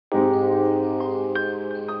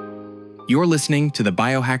You're listening to the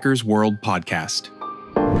Biohackers World Podcast.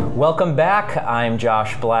 Welcome back. I'm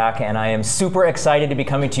Josh Black, and I am super excited to be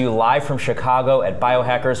coming to you live from Chicago at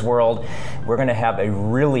Biohackers World. We're going to have a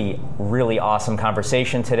really, really awesome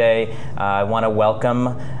conversation today. I want to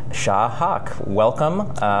welcome Shah Haq.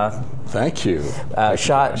 Welcome. Thank you.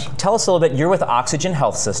 Shah, tell us a little bit. You're with Oxygen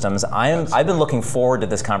Health Systems. I've been looking forward to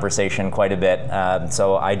this conversation quite a bit.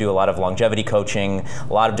 So I do a lot of longevity coaching,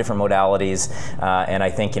 a lot of different modalities, and I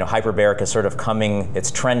think Hyperbaric is sort of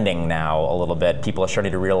it's trending now a little bit. People are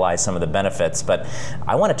starting to realize some of the benefits. But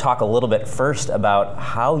I want to talk a little bit first about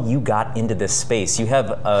how you got into this space. You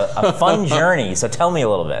have a fun journey, so tell me a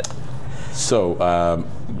little bit. So,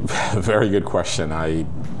 very good question. I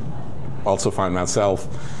also find myself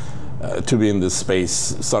to be in this space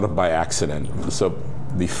sort of by accident. So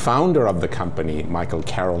the founder of the company, Michael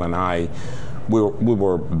Carroll, and I, we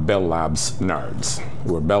were Bell Labs nerds.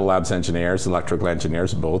 We were Bell Labs engineers, electrical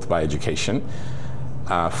engineers, both by education.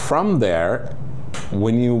 From there,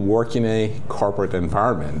 when you work in a corporate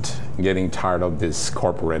environment, getting tired of this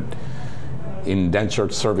corporate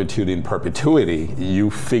indentured servitude in perpetuity, you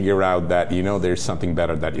figure out that there's something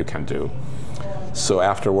better that you can do. So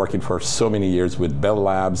after working for so many years with Bell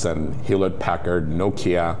Labs and Hewlett-Packard,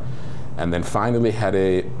 Nokia, and then finally had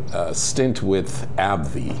a stint with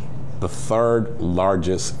AbbVie, the third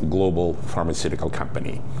largest global pharmaceutical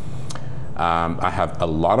company. I have a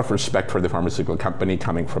lot of respect for the pharmaceutical company,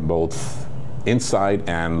 coming from both inside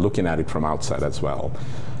and looking at it from outside as well.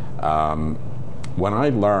 When I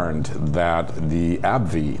learned that the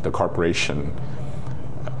AbbVie, the corporation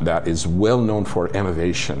that is well known for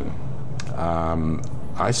innovation,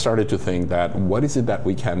 I started to think that what is it that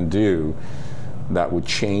we can do that would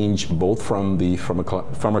change both from the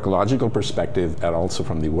pharmacological perspective and also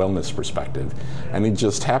from the wellness perspective. And it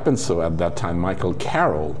just happened so at that time Michael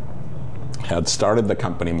Carroll had started the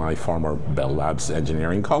company, my former Bell Labs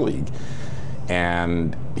engineering colleague,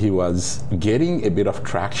 and he was getting a bit of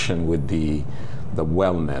traction with the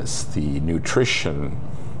wellness, the nutrition,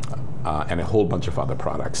 and a whole bunch of other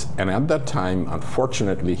products. And at that time,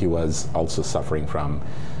 unfortunately, he was also suffering from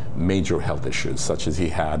major health issues, such as he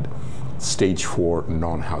had stage 4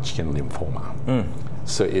 non-Hodgkin lymphoma.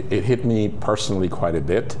 So it hit me personally quite a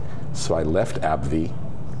bit. So I left AbbVie,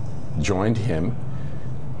 joined him,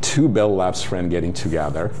 two Bell Labs friends getting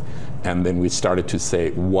together, and then we started to say,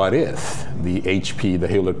 what if the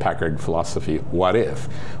Hewlett-Packard philosophy, what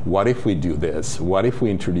if we do this? What if we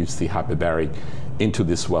introduce the Hyperbaric into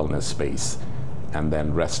this wellness space? And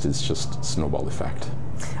then rest is just snowball effect.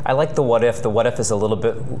 I like the what if. The what if is a little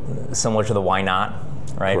bit similar to the why not,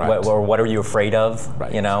 right? What are you afraid of?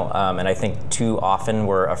 Right. And I think too often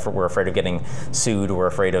we're afraid of getting sued. We're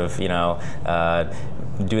afraid of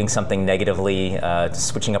doing something negatively,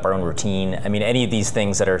 switching up our own routine. I mean, any of these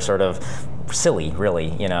things that are sort of silly, really.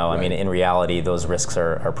 Right. I mean, in reality, those risks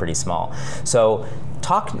are pretty small. So.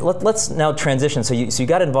 Let's now transition. So you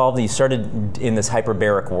got involved, you started in this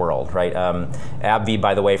hyperbaric world, right? AbbVie,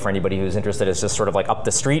 by the way, for anybody who's interested, is just sort of like up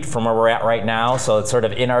the street from where we're at right now, so it's sort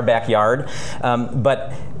of in our backyard.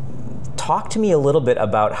 But talk to me a little bit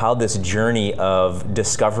about how this journey of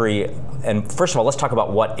discovery, and first of all, let's talk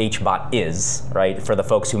about what HBOT is, right? For the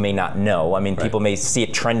folks who may not know. I mean, people may see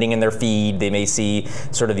it trending in their feed, they may see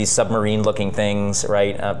sort of these submarine-looking things,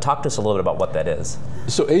 right? Talk to us a little bit about what that is.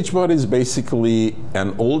 So HBOT is basically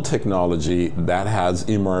an old technology that has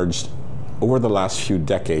emerged over the last few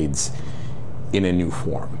decades in a new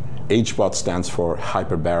form. HBOT stands for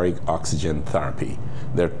Hyperbaric Oxygen Therapy.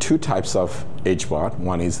 There are two types of HBOT.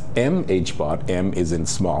 One is mHBOT. M is in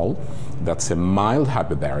small. That's a mild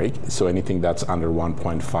hyperbaric, so anything that's under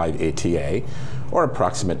 1.5 ATA, or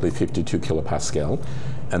approximately 52 kilopascal.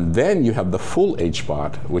 And then you have the full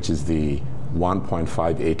HBOT, which is the 1.5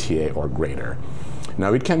 ATA or greater.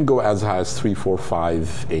 Now it can go as high as 3, 4,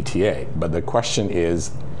 5 ATA, but the question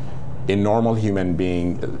is, a normal human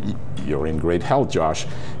being, you're in great health, Josh,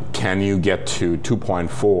 can you get to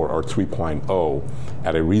 2.4 or 3.0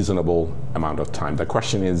 at a reasonable amount of time? The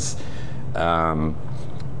question is,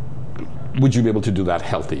 would you be able to do that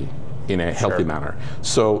in a healthy manner?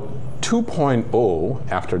 So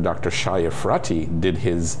 2.0, after Dr. Shah Haq did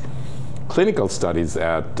his clinical studies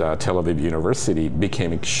at Tel Aviv University,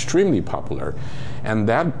 became extremely popular. And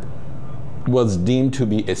that was deemed to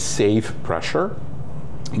be a safe pressure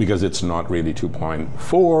because it's not really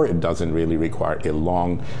 2.4, it doesn't really require a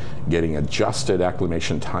long getting adjusted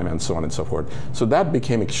acclimation time and so on and so forth. So that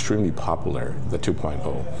became extremely popular, the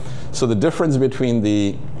 2.0. So the difference between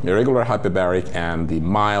the irregular hyperbaric and the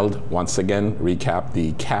mild, once again, recap,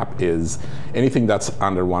 the cap is anything that's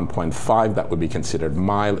under 1.5, that would be considered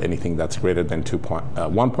mild. Anything that's greater than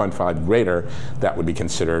 1.5 greater, that would be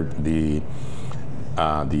considered the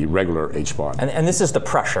regular HBOT. And this is the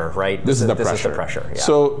pressure, right? This is the pressure. Yeah.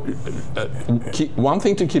 So one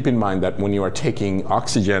thing to keep in mind, that when you are taking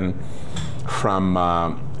oxygen from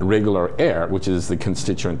regular air, which is the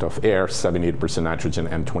constituent of air, 78% nitrogen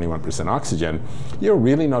and 21% oxygen, you're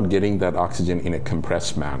really not getting that oxygen in a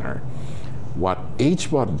compressed manner. What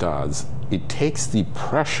HBOT does, it takes the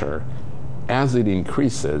pressure as it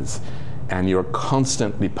increases, and you're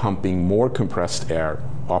constantly pumping more compressed air,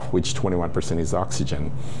 of which 21% is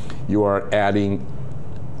oxygen. You are adding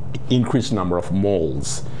increased number of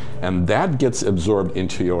moles, and that gets absorbed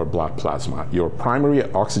into your blood plasma. Your primary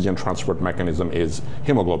oxygen transport mechanism is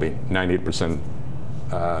hemoglobin, 98%,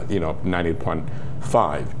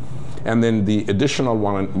 98.5. And then the additional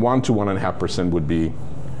 1 to 1.5% would be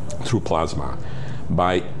through plasma.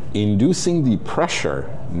 By inducing the pressure,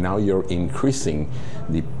 now you're increasing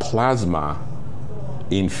the plasma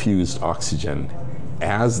infused oxygen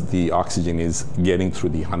as the oxygen is getting through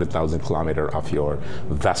the 100,000 kilometer of your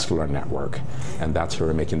vascular network, and that's where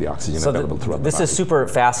we're making the oxygen available throughout the body. This is super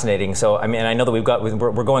fascinating. So I mean, I know that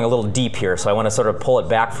we're going a little deep here, so I want to sort of pull it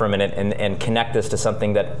back for a minute and connect this to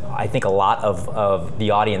something that I think a lot of the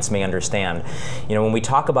audience may understand. You know, when we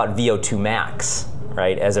talk about VO2 max,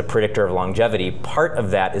 right, as a predictor of longevity, part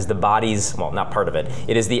of that is the body's, well, not part of it,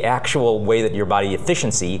 it is the actual way that your body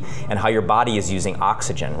efficiency and how your body is using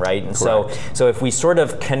oxygen, right? And so if we sort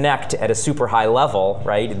of connect at a super high level,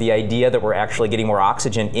 right, the idea that we're actually getting more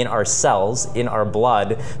oxygen in our cells, in our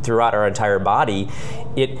blood, throughout our entire body,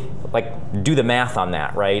 it, like, do the math on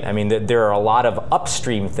that, right? I mean, there are a lot of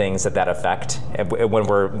upstream things that affect when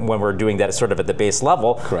we're doing that sort of at the base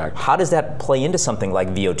level. Correct. How does that play into something like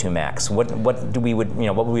VO2 max? What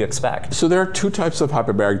would we expect? So there are two types of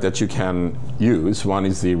hyperbaric that you can use. One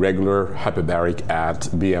is the regular hyperbaric at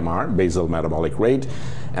BMR, basal metabolic rate,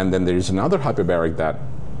 and then there's another hyperbaric that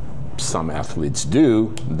some athletes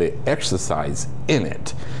do. They exercise in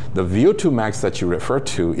it. The VO2 max that you refer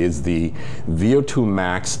to is the VO2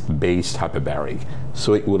 max based hyperbaric.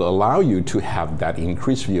 So it would allow you to have that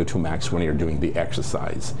increased VO2 max when you're doing the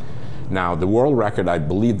exercise. Now, the world record, I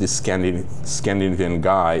believe this Scandinavian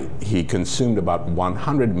guy, he consumed about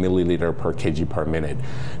 100 milliliter per kg per minute.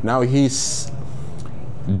 Now, he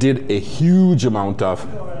did a huge amount of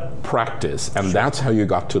practice, and that's how you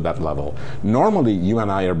got to that level. Normally, you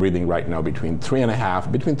and I are breathing right now between 3 to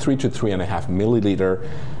 3.5 milliliter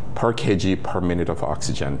per kg per minute of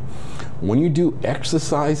oxygen. When you do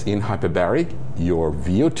exercise in hyperbaric, your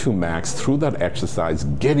VO2 max through that exercise,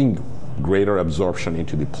 getting greater absorption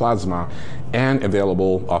into the plasma and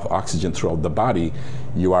available of oxygen throughout the body,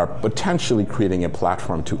 you are potentially creating a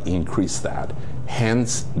platform to increase that.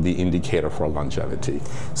 Hence the indicator for longevity.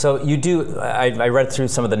 So you do, I read through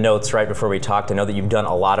some of the notes right before we talked. I know that you've done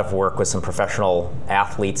a lot of work with some professional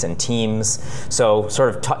athletes and teams. So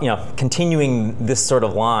sort of, continuing this sort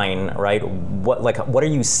of line, right? What are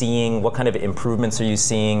you seeing? What kind of improvements are you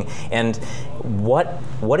seeing? And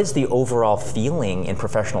what is the overall feeling in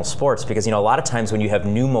professional sports? Because a lot of times when you have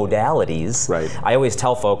new modalities, right, I always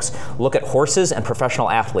tell folks, look at horses and professional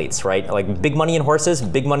athletes, right? Like big money in horses,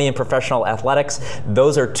 big money in professional athletics.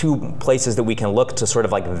 Those are two places that we can look to sort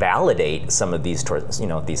of like validate some of these, these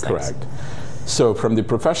things. Correct. So from the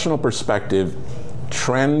professional perspective,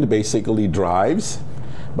 trend basically drives,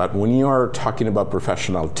 but when you are talking about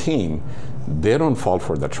professional team, they don't fall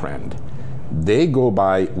for the trend. They go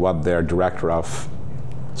by what their director of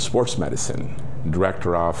sports medicine,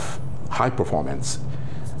 director of high performance,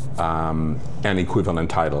 and equivalent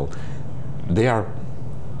title, they are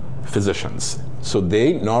physicians. So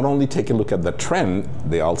they not only take a look at the trend,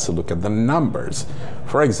 they also look at the numbers.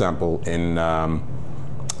 For example, in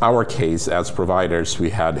our case as providers, we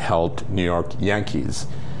had helped New York Yankees,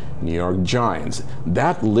 New York Giants.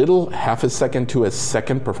 That little half a second to a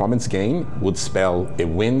second performance gain would spell a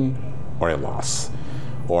win or a loss.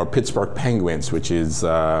 Or Pittsburgh Penguins, which is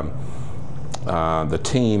the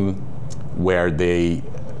team where they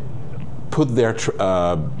put their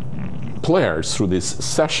players through this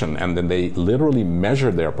session, and then they literally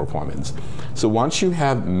measure their performance. So once you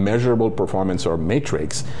have measurable performance or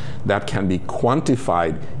matrix that can be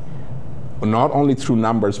quantified not only through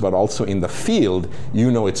numbers but also in the field,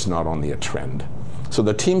 it's not only a trend. So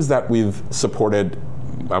the teams that we've supported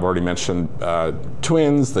I've already mentioned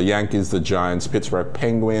Twins, the Yankees, the Giants, Pittsburgh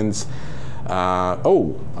Penguins.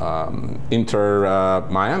 Inter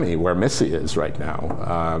Miami, where Messi is right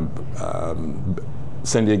now.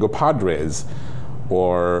 San Diego Padres,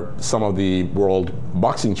 or some of the world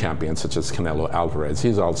boxing champions such as Canelo, Álvarez.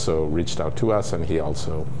 He's also reached out to us, and he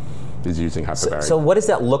also is using Hyperbaric. So what does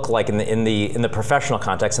that look like in the professional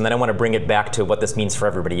context? And then I want to bring it back to what this means for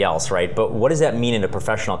everybody else, right? But what does that mean in a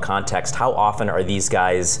professional context? How often are these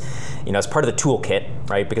guys, as part of the toolkit,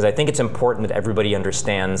 right? Because I think it's important that everybody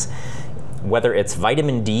understands whether it's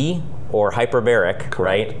vitamin D or hyperbaric,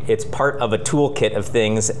 right? It's part of a toolkit of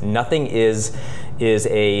things. Nothing is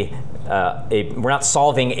we're not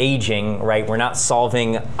solving aging, right? We're not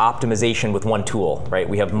solving optimization with one tool, right?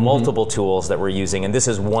 We have multiple tools that we're using, and this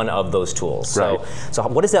is one of those tools. Right. So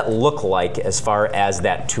what does that look like as far as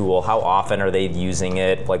that tool? How often are they using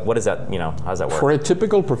it? Like, what is that, how does that work? For a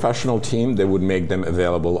typical professional team, they would make them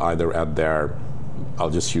available either at their, I'll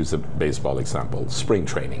just use a baseball example, spring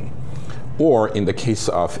training. Or in the case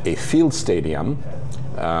of a field stadium,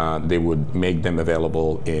 they would make them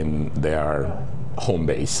available in their home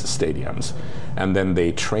base stadiums, and then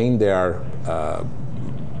they train their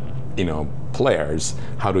players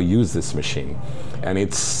how to use this machine. And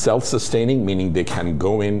it's self-sustaining, meaning they can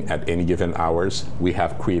go in at any given hours. We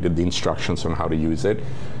have created the instructions on how to use it.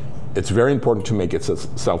 It's very important to make it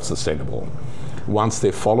self-sustainable. Once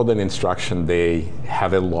they follow that instruction, they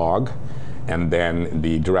have a log, and then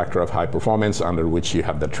the director of high performance, under which you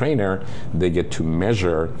have the trainer, they get to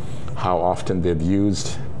measure how often they've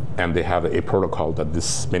used, and they have a protocol that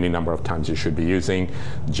this many number of times you should be using.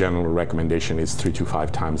 General recommendation is 3 to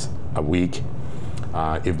 5 times a week.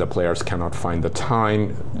 If the players cannot find the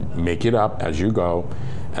time, make it up as you go,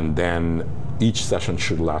 and then each session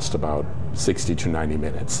should last about 60 to 90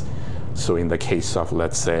 minutes. So in the case of,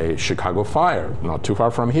 let's say, Chicago Fire, not too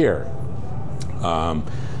far from here,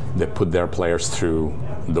 they put their players through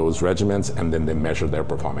those regimens, and then they measure their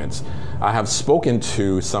performance. I have spoken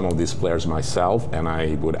to some of these players myself, and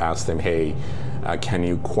I would ask them, hey, can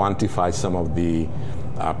you quantify some of the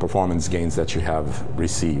performance gains that you have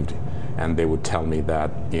received? And they would tell me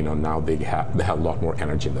that now they have a lot more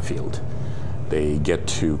energy in the field. They get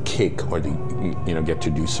to kick, or they get to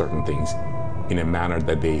do certain things in a manner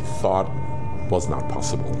that they thought was not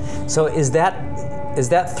possible. So is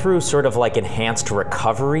that through sort of like enhanced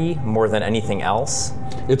recovery more than anything else?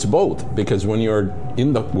 It's both, because when you're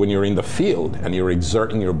in the field and you're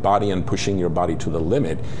exerting your body and pushing your body to the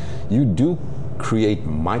limit, you do create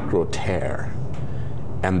micro tear.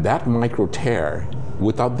 And that micro tear,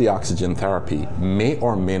 without the oxygen therapy, may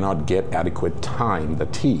or may not get adequate time, the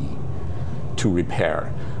T, to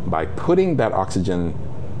repair. By putting that oxygen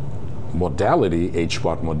modality,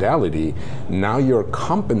 HBOT modality, now you're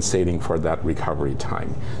compensating for that recovery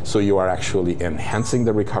time. So you are actually enhancing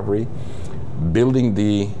the recovery, building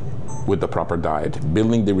with the proper diet,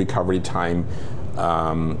 building the recovery time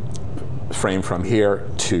frame from here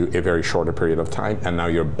to a very shorter period of time, and now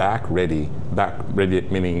you're back ready,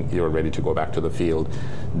 meaning you're ready to go back to the field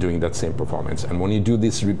doing that same performance. And when you do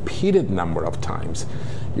this repeated number of times,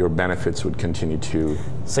 your benefits would continue to.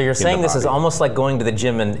 So you're saying this is almost like going to the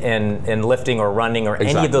gym and lifting or running or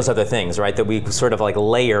any of those other things, right? That we sort of like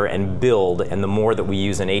layer and build, and the more that we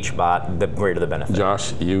use an HBOT, the greater the benefit.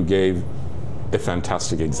 Josh, you gave a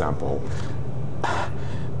fantastic example.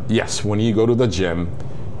 Yes, when you go to the gym,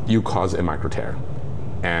 you cause a micro tear,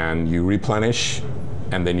 and you replenish,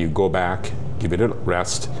 and then you go back, give it a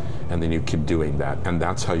rest, and then you keep doing that, and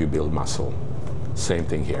that's how you build muscle. Same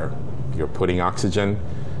thing here. You're putting oxygen,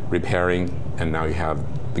 repairing, and now you have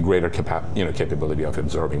the greater capability of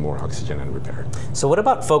absorbing more oxygen and repair. So what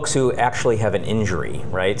about folks who actually have an injury,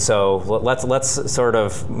 right? So let's sort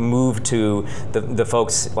of move to the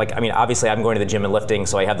folks, like, I mean, obviously I'm going to the gym and lifting,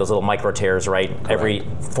 so I have those little micro tears, right? Correct. Every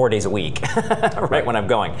 4 days a week, right, when I'm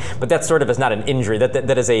going. But that sort of is not an injury,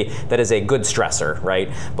 that is a good stressor, right?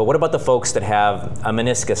 But what about the folks that have a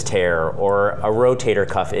meniscus tear or a rotator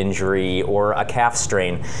cuff injury or a calf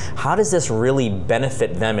strain? How does this really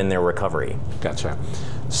benefit them in their recovery? Gotcha.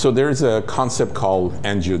 So there's a concept called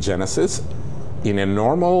angiogenesis. In a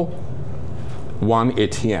normal 1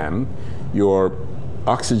 ATM, your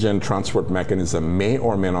oxygen transport mechanism may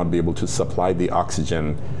or may not be able to supply the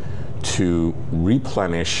oxygen to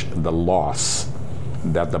replenish the loss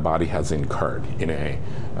that the body has incurred in an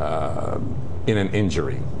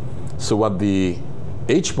injury. So what the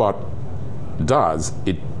HBOT does,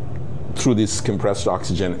 through this compressed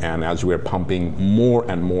oxygen, and as we're pumping more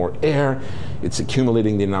and more air, it's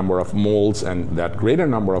accumulating the number of moles, and that greater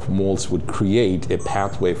number of moles would create a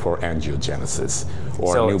pathway for angiogenesis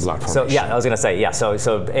or new blood formation. So yeah, I was going to say, yeah, so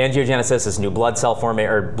angiogenesis is new blood cell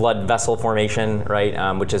formation or blood vessel formation,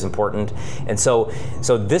 right, which is important. And so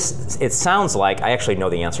this, it sounds like, I actually know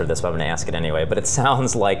the answer to this, but I'm going to ask it anyway, but it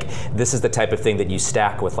sounds like this is the type of thing that you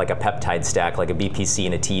stack with like a peptide stack, like a BPC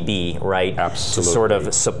and a TB, right? Absolutely. To sort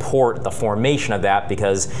of support the formation of that,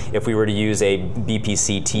 because if we were to use a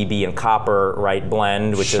BPC, TB, and copper, right,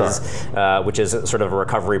 blend, which is sort of a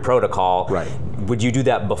recovery protocol, right. Would you do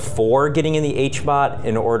that before getting in the HBOT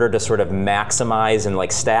in order to sort of maximize and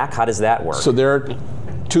like stack? How does that work? So there are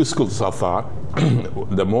two schools of thought.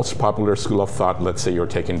 The most popular school of thought, let's say you're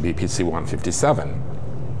taking BPC 157.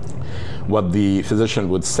 What the physician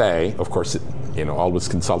would say, of course, always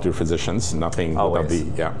consult your physicians, nothing without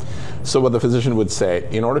the, yeah. So what the physician would say,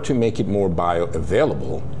 in order to make it more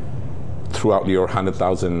bioavailable throughout your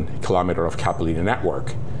 100,000 kilometer of capillary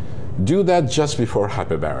network, do that just before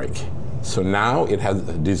hyperbaric. So now it has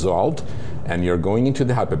dissolved and you're going into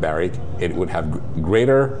the hyperbaric, it would have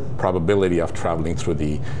greater probability of traveling through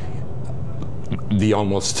the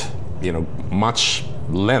almost, much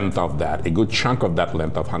length of that, a good chunk of that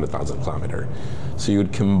length of 100,000 kilometer. So you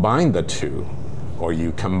would combine the two, or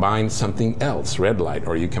you combine something else, red light,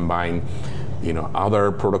 or you combine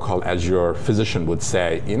other protocol, as your physician would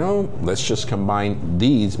say, let's just combine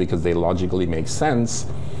these because they logically make sense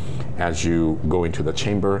as you go into the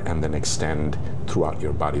chamber and then extend throughout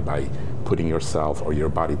your body by putting yourself or your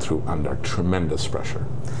body through under tremendous pressure.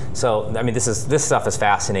 So, I mean, this stuff is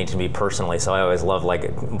fascinating to me personally, so I always love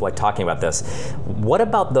like talking about this. What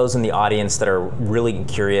about those in the audience that are really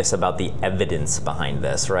curious about the evidence behind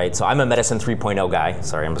this, right? So I'm a Medicine 3.0 guy.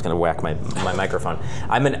 Sorry, I'm just going to whack my microphone.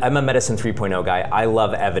 I'm a Medicine 3.0 guy. I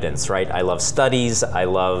love evidence, right? I love studies. I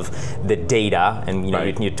love the data, and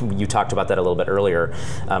you talked about that a little bit earlier.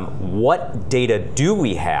 What data do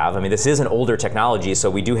we have? I mean, this is an older technology, so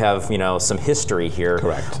we do have some history here.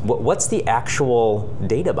 Correct. What's the actual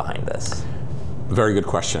data behind this? Very good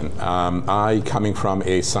question. I, coming from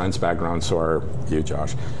a science background, so are you,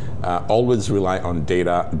 Josh, always rely on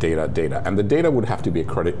data, and the data would have to be a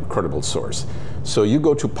credible source. So you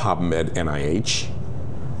go to PubMed, NIH,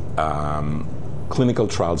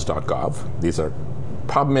 clinicaltrials.gov. These are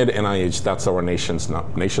PubMed, NIH. That's our nation's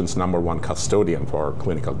 #1 custodian for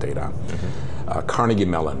clinical data. Mm-hmm. Carnegie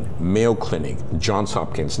Mellon, Mayo Clinic, Johns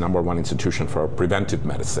Hopkins, #1 institution for preventive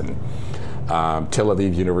medicine. Tel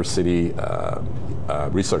Aviv University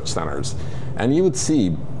research centers. And you would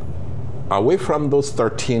see, away from those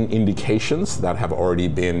 13 indications that have already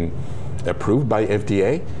been approved by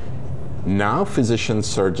FDA, now physicians,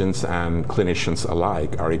 surgeons, and clinicians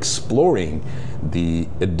alike are exploring the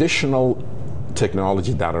additional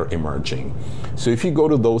technology that are emerging. So if you go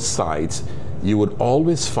to those sites, you would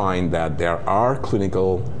always find that there are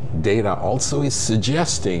clinical data also is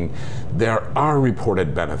suggesting there are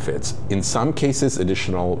reported benefits. In some cases,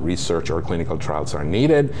 additional research or clinical trials are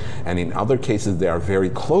needed, and in other cases, they are very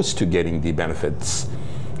close to getting the benefits,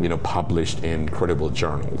 published in credible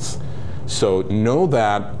journals. So know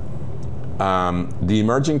that the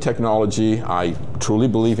emerging technology, I truly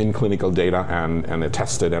believe in clinical data and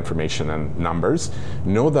attested information and numbers.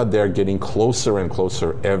 Know that they're getting closer and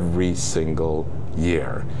closer every single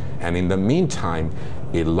year. And in the meantime,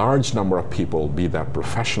 a large number of people, be that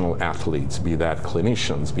professional athletes, be that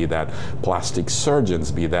clinicians, be that plastic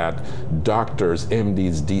surgeons, be that doctors,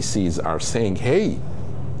 MDs, DCs, are saying, hey,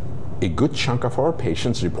 a good chunk of our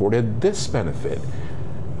patients reported this benefit.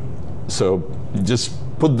 So just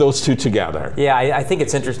put those two together. Yeah, I think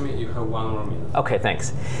it's interesting. You have 1 more minute. Okay,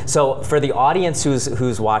 thanks. So for the audience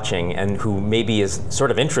who's watching and who maybe is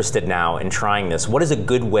sort of interested now in trying this, what is a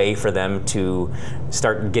good way for them to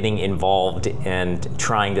start getting involved and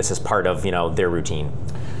trying this as part of their routine?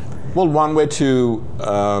 Well, one way to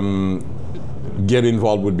get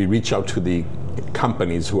involved would be reach out to the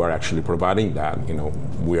companies who are actually providing that.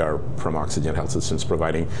 We are from Oxygen Health Systems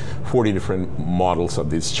providing 40 different models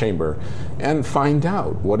of this chamber, and find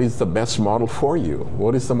out what is the best model for you.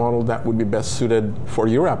 What is the model that would be best suited for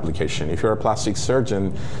your application? If you're a plastic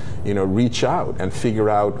surgeon, reach out and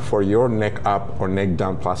figure out for your neck up or neck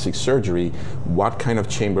down plastic surgery, what kind of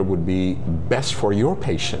chamber would be best for your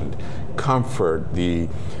patient. Comfort, the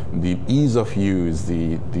ease of use,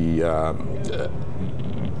 the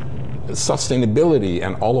sustainability,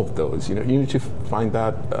 and all of those. You need to find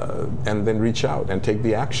that and then reach out and take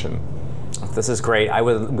the action. This is great.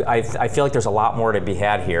 I feel like there's a lot more to be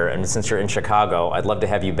had here, and since you're in Chicago, I'd love to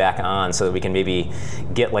have you back on so that we can maybe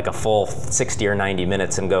get like a full 60 or 90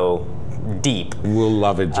 minutes and go deep. We'll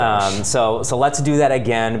love it, Josh. So let's do that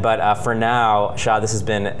again. But for now, Shah, this has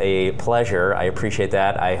been a pleasure. I appreciate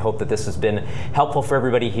that. I hope that this has been helpful for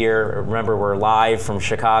everybody here. Remember, we're live from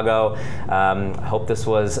Chicago. I hope this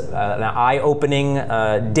was an eye-opening,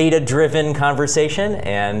 data-driven conversation,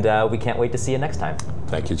 and we can't wait to see you next time.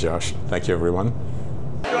 Thank you, Josh. Thank you, everyone.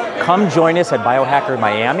 Come join us at Biohacker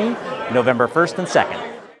Miami, November 1st and 2nd.